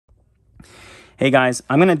Hey guys,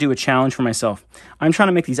 I'm going to do a challenge for myself. I'm trying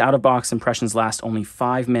to make these out-of-box impressions last only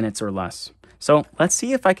 5 minutes or less. So let's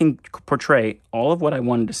see if I can portray all of what I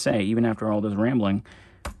wanted to say, even after all this rambling,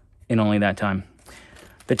 in only that time.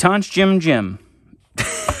 The Tanchjim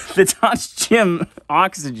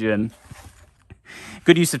Oxygen,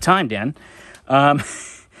 good use of time, Dan,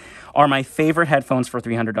 are my favorite headphones for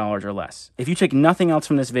 $300 or less. If you take nothing else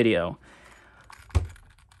from this video,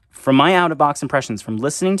 from my out-of-box impressions, from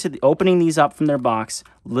listening to opening these up from their box,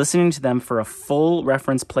 listening to them for a full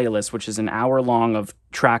reference playlist, which is an hour long of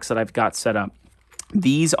tracks that I've got set up,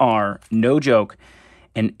 these are, no joke,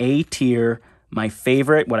 an A tier, my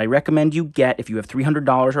favorite, what I recommend you get if you have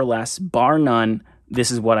 $300 or less, bar none,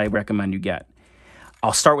 this is what I recommend you get.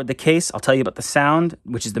 I'll start with the case. I'll tell you about the sound,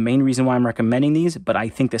 which is the main reason why I'm recommending these, but I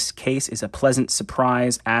think this case is a pleasant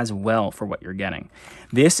surprise as well for what you're getting.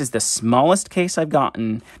 This is the smallest case I've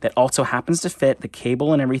gotten that also happens to fit the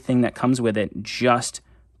cable and everything that comes with it just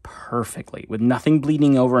perfectly, with nothing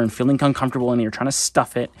bleeding over and feeling uncomfortable and you're trying to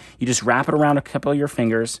stuff it. You just wrap it around a couple of your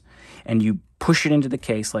fingers and you push it into the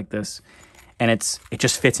case like this. And it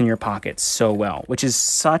just fits in your pocket so well, which is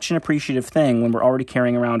such an appreciative thing when we're already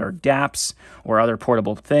carrying around our DAPs or other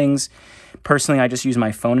portable things. Personally, I just use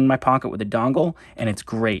my phone in my pocket with a dongle, and it's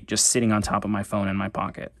great just sitting on top of my phone in my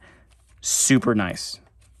pocket. Super nice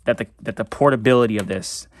that the portability of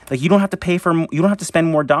this, like you don't have to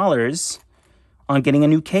spend more dollars on getting a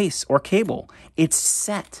new case or cable. It's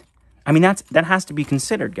set. I mean, that has to be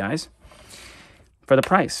considered, guys, for the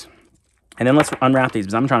price. And then let's unwrap these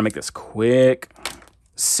because I'm trying to make this quick.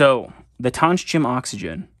 So, the Tanchjim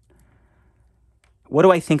Oxygen. What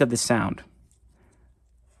do I think of the sound?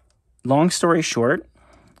 Long story short,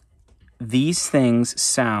 these things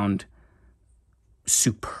sound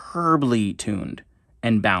superbly tuned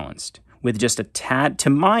and balanced with just a tad, to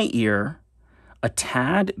my ear, a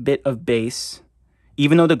tad bit of bass.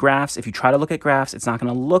 Even though the graphs, if you try to look at graphs, it's not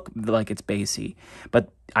going to look like it's bassy. But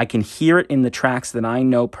I can hear it in the tracks that I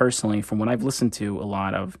know personally from what I've listened to a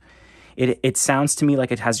lot of. It sounds to me like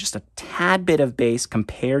it has just a tad bit of bass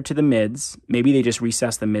compared to the mids. Maybe they just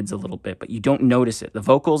recess the mids a little bit, but you don't notice it. The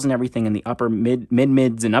vocals and everything in the upper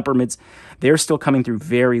mid-mids and upper mids, they're still coming through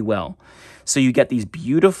very well. So you get these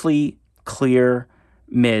beautifully clear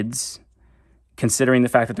mids, considering the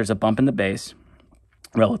fact that there's a bump in the bass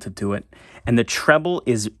relative to it. And the treble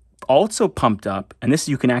is also pumped up, and this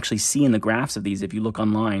you can actually see in the graphs of these if you look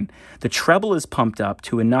online. The treble is pumped up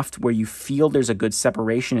to enough where you feel there's a good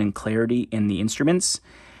separation and clarity in the instruments,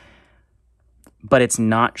 but it's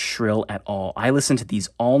not shrill at all. I listened to these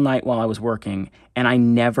all night while I was working, and I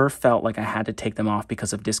never felt like I had to take them off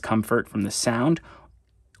because of discomfort from the sound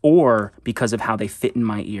or because of how they fit in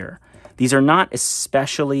my ear. These are not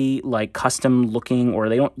especially like custom looking, or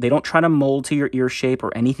they don't try to mold to your ear shape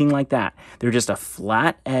or anything like that. They're just a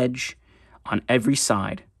flat edge on every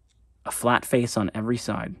side, a flat face on every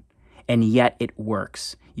side, and yet it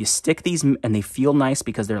works. You stick these and they feel nice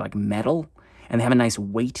because they're like metal and they have a nice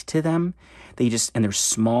weight to them. And they're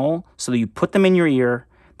small, so that you put them in your ear,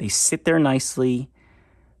 they sit there nicely.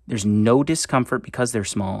 There's no discomfort because they're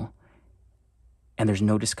small, and there's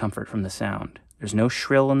no discomfort from the sound. There's no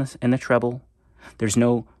shrill in the treble. There's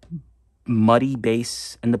no muddy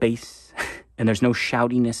bass in the bass. And there's no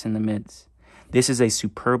shoutiness in the mids. This is a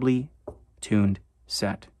superbly tuned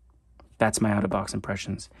set. That's my out-of-box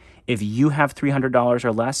impressions. If you have $300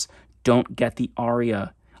 or less, don't get the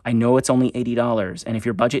Aria. I know it's only $80. And if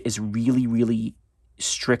your budget is really, really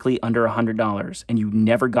strictly under $100 and you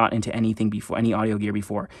never got into anything before, any audio gear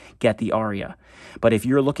before, get the Aria. But if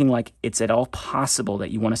you're looking like it's at all possible that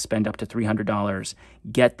you want to spend up to $300,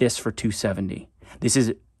 get this for $270. This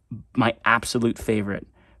is my absolute favorite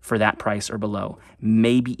for that price or below.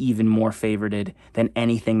 Maybe even more favorited than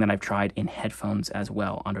anything that I've tried in headphones as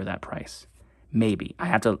well under that price. Maybe. I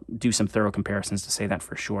have to do some thorough comparisons to say that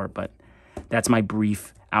for sure, but that's my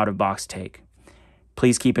brief out-of-box take.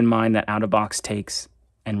 Please keep in mind that out-of-box takes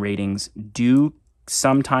and ratings do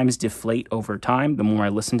sometimes deflate over time. The more I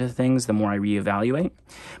listen to things, the more I reevaluate.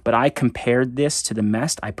 But I compared this to the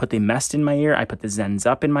MEST. I put the MEST in my ear. I put the Zens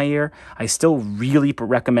Up in my ear. I still really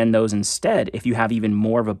recommend those instead if you have even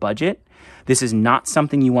more of a budget. This is not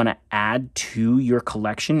something you want to add to your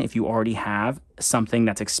collection if you already have something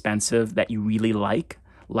that's expensive that you really like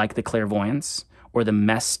the Clairvoyance or the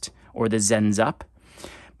MEST or the Zens Up.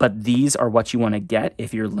 But these are what you want to get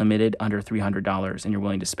if you're limited under $300 and you're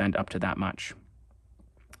willing to spend up to that much.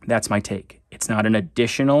 That's my take. It's not an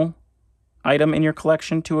additional item in your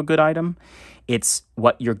collection to a good item. It's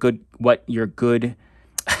what your good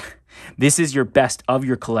this is your best of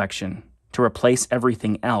your collection to replace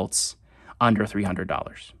everything else under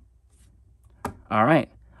 $300. All right.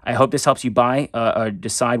 I hope this helps you buy or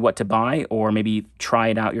decide what to buy, or maybe try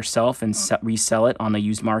it out yourself and resell it on the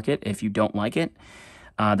used market if you don't like it.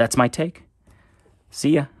 That's my take.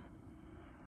 See ya.